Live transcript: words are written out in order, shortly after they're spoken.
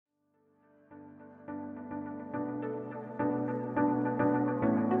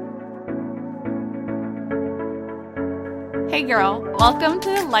Hey girl, welcome to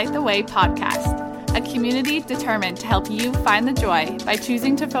the Light the Way podcast, a community determined to help you find the joy by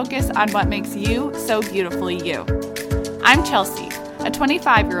choosing to focus on what makes you so beautifully you. I'm Chelsea, a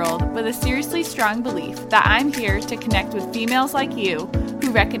 25-year-old with a seriously strong belief that I'm here to connect with females like you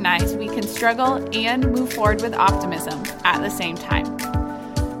who recognize we can struggle and move forward with optimism at the same time.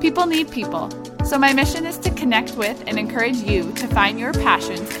 People need people, so my mission is to connect with and encourage you to find your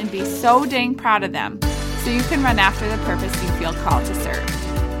passions and be so dang proud of them so you can run after the purpose you feel called to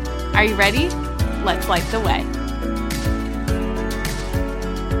serve. Are you ready? Let's light the way.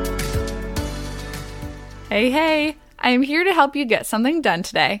 Hey, I am here to help you get something done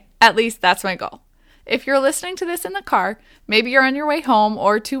today. At least that's my goal. If you're listening to this in the car, maybe you're on your way home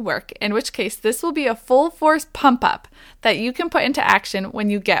or to work, in which case this will be a full force pump up that you can put into action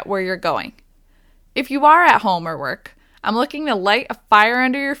when you get where you're going. If you are at home or work, I'm looking to light a fire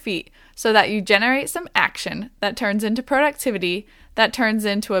under your feet so that you generate some action that turns into productivity, that turns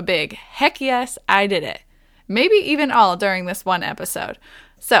into a big, heck yes, I did it. Maybe even all during this one episode.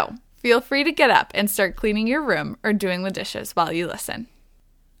 So feel free to get up and start cleaning your room or doing the dishes while you listen.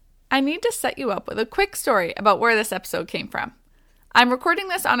 I need to set you up with a quick story about where this episode came from. I'm recording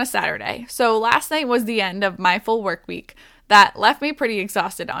this on a Saturday, so last night was the end of my full work week that left me pretty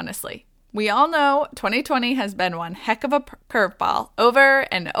exhausted, honestly. We all know 2020 has been one heck of a curveball over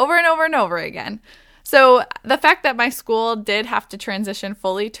and over and over and over again. So the fact that my school did have to transition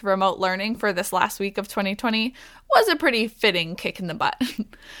fully to remote learning for this last week of 2020 was a pretty fitting kick in the butt.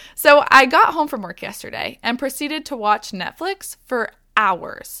 So I got home from work yesterday and proceeded to watch Netflix for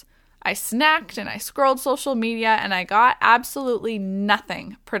hours. I snacked and I scrolled social media and I got absolutely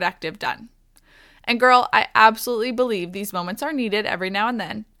nothing productive done. And girl, I absolutely believe these moments are needed every now and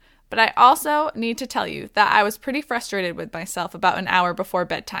then. But I also need to tell you that I was pretty frustrated with myself about an hour before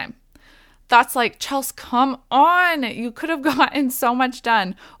bedtime. Thoughts like, Chels, come on, you could have gotten so much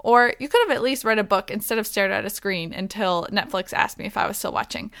done. Or you could have at least read a book instead of stared at a screen until Netflix asked me if I was still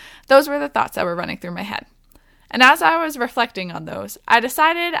watching. Those were the thoughts that were running through my head. And as I was reflecting on those, I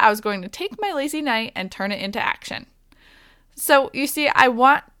decided I was going to take my lazy night and turn it into action. So you see, I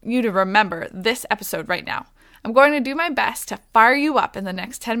want you to remember this episode right now. I'm going to do my best to fire you up in the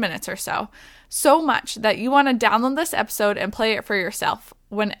next 10 minutes or so much that you want to download this episode and play it for yourself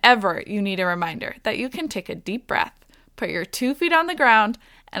whenever you need a reminder that you can take a deep breath, put your 2 feet on the ground,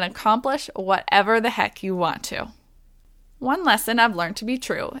 and accomplish whatever the heck you want to. One lesson I've learned to be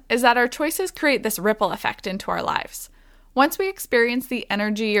true is that our choices create this ripple effect into our lives. Once we experience the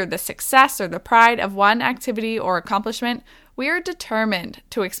energy or the success or the pride of one activity or accomplishment, we are determined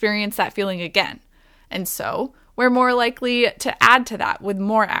to experience that feeling again. And so, we're more likely to add to that with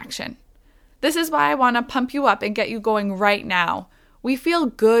more action. This is why I want to pump you up and get you going right now. We feel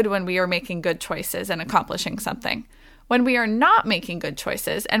good when we are making good choices and accomplishing something. When we are not making good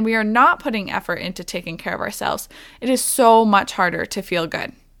choices and we are not putting effort into taking care of ourselves, it is so much harder to feel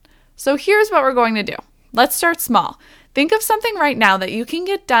good. So here's what we're going to do. Let's start small. Think of something right now that you can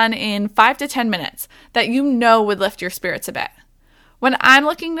get done in 5 to 10 minutes that you know would lift your spirits a bit. When I'm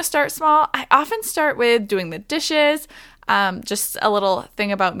looking to start small, I often start with doing the dishes. Just a little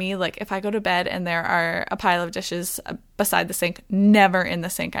thing about me, like if I go to bed and there are a pile of dishes beside the sink, never in the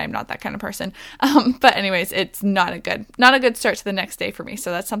sink. I'm not that kind of person. But anyways, it's not a good start to the next day for me.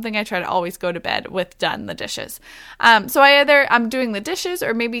 So that's something I try to always go to bed with done, the dishes. So I'm doing the dishes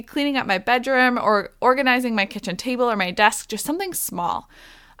or maybe cleaning up my bedroom or organizing my kitchen table or my desk, just something small.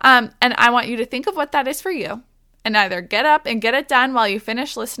 And I want you to think of what that is for you. And either get up and get it done while you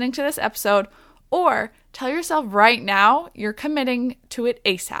finish listening to this episode, or tell yourself right now you're committing to it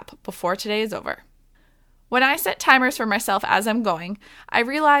ASAP before today is over. When I set timers for myself as I'm going, I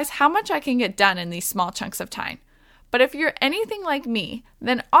realize how much I can get done in these small chunks of time. But if you're anything like me,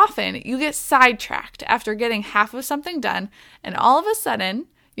 then often you get sidetracked after getting half of something done, and all of a sudden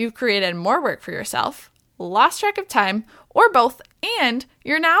you've created more work for yourself, lost track of time, or both, and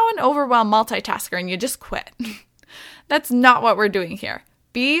you're now an overwhelmed multitasker and you just quit. That's not what we're doing here.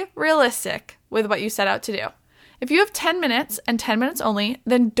 Be realistic with what you set out to do. If you have 10 minutes and 10 minutes only,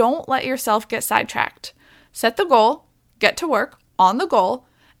 then don't let yourself get sidetracked. Set the goal, get to work on the goal,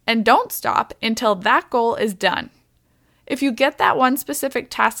 and don't stop until that goal is done. If you get that one specific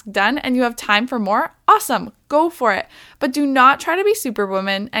task done and you have time for more, awesome, go for it. But do not try to be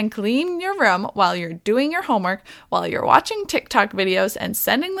Superwoman and clean your room while you're doing your homework, while you're watching TikTok videos and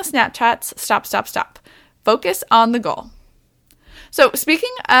sending the Snapchats. Stop. Focus on the goal. So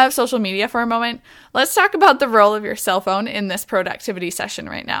speaking of social media for a moment, let's talk about the role of your cell phone in this productivity session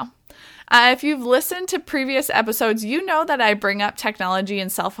right now. If you've listened to previous episodes, you know that I bring up technology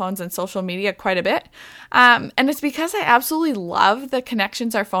and cell phones and social media quite a bit. And it's because I absolutely love the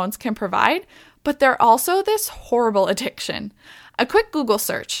connections our phones can provide, but they're also this horrible addiction. A quick Google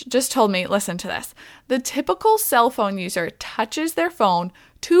search just told me, listen to this, the typical cell phone user touches their phone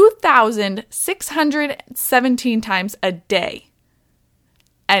 2,617 times a day.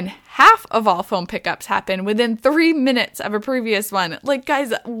 And half of all phone pickups happen within 3 minutes of a previous one. Like,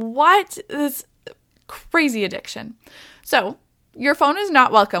 guys, what? This crazy addiction. So, your phone is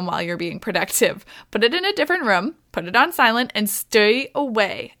not welcome while you're being productive. Put it in a different room, put it on silent, and stay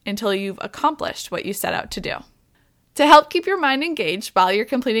away until you've accomplished what you set out to do. To help keep your mind engaged while you're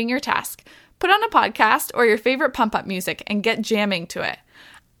completing your task, put on a podcast or your favorite pump-up music and get jamming to it.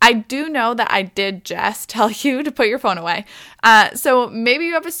 I do know that I did just tell you to put your phone away. So maybe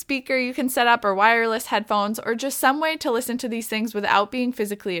you have a speaker you can set up or wireless headphones or just some way to listen to these things without being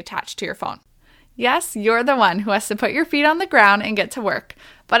physically attached to your phone. Yes, you're the one who has to put your feet on the ground and get to work.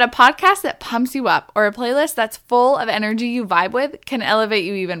 But a podcast that pumps you up or a playlist that's full of energy you vibe with can elevate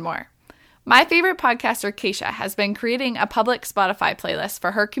you even more. My favorite podcaster, Keisha, has been creating a public Spotify playlist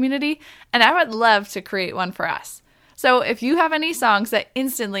for her community, and I would love to create one for us. So if you have any songs that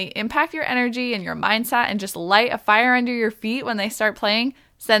instantly impact your energy and your mindset and just light a fire under your feet when they start playing,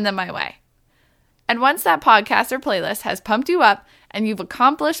 send them my way. And once that podcast or playlist has pumped you up and you've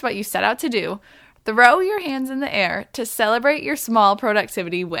accomplished what you set out to do, throw your hands in the air to celebrate your small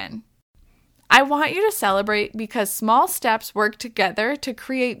productivity win. I want you to celebrate because small steps work together to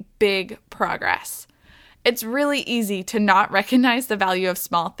create big progress. It's really easy to not recognize the value of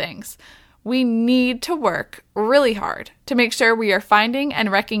small things. We need to work really hard to make sure we are finding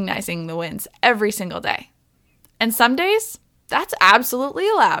and recognizing the wins every single day. And some days, that's absolutely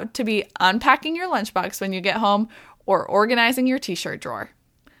allowed to be unpacking your lunchbox when you get home or organizing your t-shirt drawer.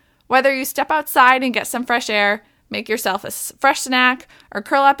 Whether you step outside and get some fresh air, make yourself a fresh snack, or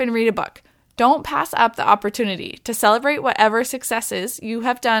curl up and read a book, don't pass up the opportunity to celebrate whatever successes you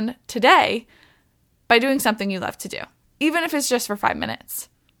have done today by doing something you love to do, even if it's just for 5 minutes.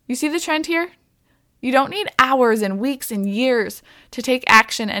 You see the trend here? You don't need hours and weeks and years to take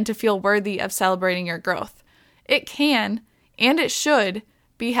action and to feel worthy of celebrating your growth. It can, and it should,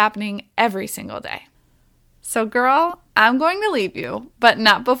 be happening every single day. So girl, I'm going to leave you, but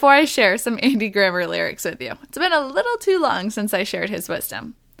not before I share some Andy Grammer lyrics with you. It's been a little too long since I shared his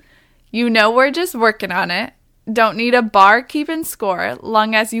wisdom. You know we're just working on it. Don't need a bar keeping score,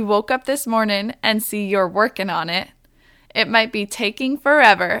 long as you woke up this morning and see you're working on it. It might be taking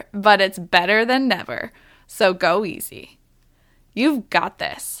forever, but it's better than never, so go easy. You've got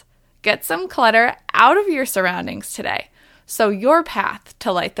this. Get some clutter out of your surroundings today, so your path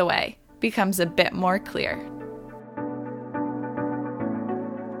to light the way becomes a bit more clear.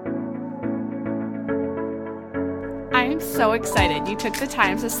 I am so excited you took the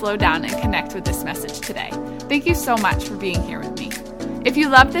time to slow down and connect with this message today. Thank you so much for being here with me. If you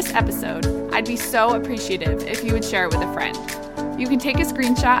loved this episode, I'd be so appreciative if you would share it with a friend. You can take a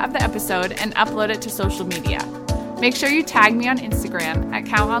screenshot of the episode and upload it to social media. Make sure you tag me on Instagram at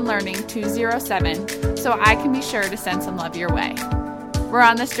CountOnLearning207 so I can be sure to send some love your way. We're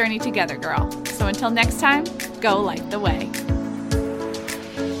on this journey together, girl. So until next time, go light the way.